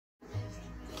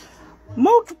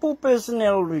multiple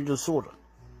personality disorder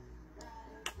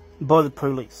by the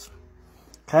police.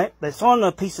 Okay, they sign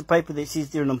a piece of paper that says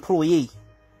they're an employee.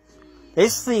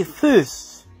 That's their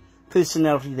first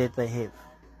personality that they have.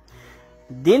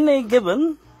 Then they're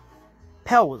given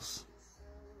powers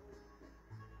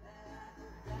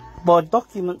by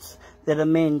documents that are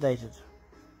mandated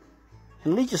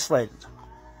and legislated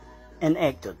and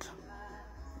acted.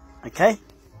 Okay?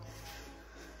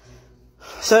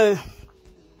 So,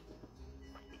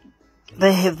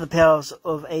 they have the powers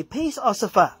of a peace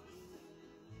officer,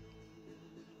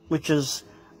 which is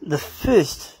the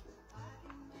first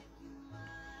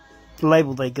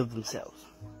label they give themselves.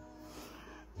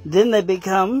 Then they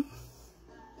become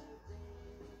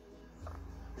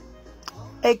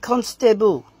a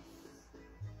constable.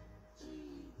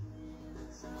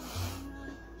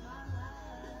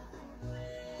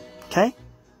 Okay?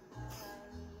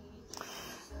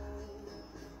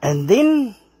 And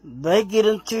then they get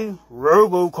into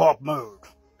RoboCop mode.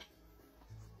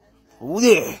 Oh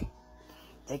yeah.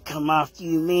 They come after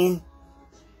you, man.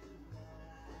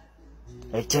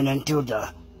 They turn into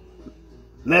the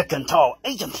mercantile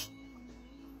agent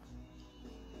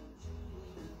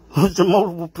with the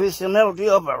multiple personality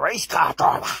of a race car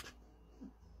driver,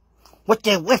 with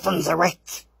their weapons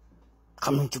erect,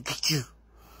 coming to get you.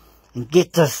 And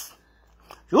get this,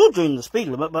 you're doing the speed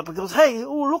limit, but because, hey,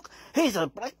 oh look, he's a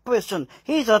black person,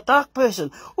 he's a dark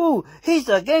person, oh, he's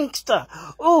a gangster,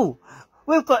 oh,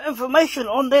 we've got information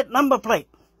on that number plate.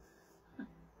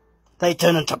 They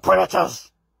turn into predators.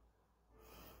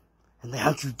 And they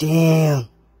hunt you down.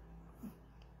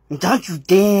 And to hunt you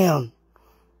down,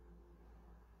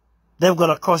 they've got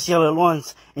to cross yellow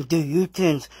lines and do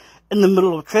U-turns in the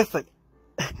middle of traffic.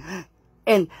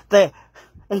 And they're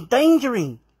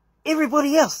endangering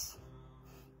everybody else.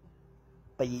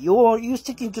 But you're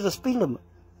sticking to the speed limit.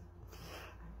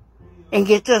 And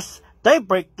get this, they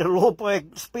break the law by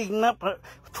speeding up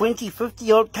 20,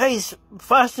 50 odd Ks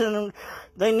faster than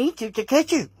they need to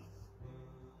catch you.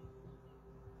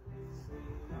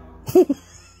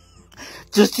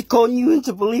 Just to con you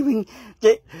into believing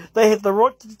that they have the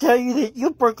right to tell you that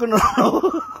you've broken a law.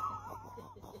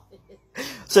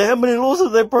 So how many laws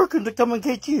have they broken to come and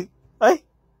catch you? Eh?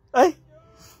 Eh?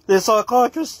 They're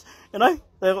psychiatrists, you know?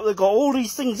 They've got all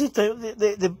these things that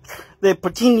they're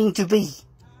pretending to be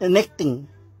and acting.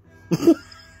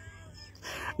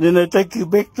 Then they take you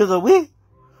back to the where?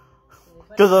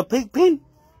 To the pig pen.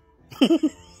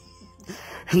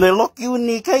 And they lock you in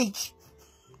their cage.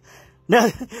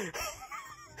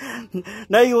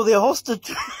 Now you're their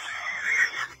hostage.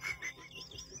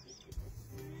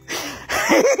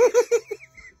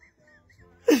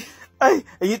 Hey,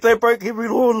 and yet they broke every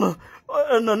law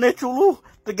in the natural law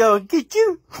to go and get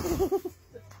you.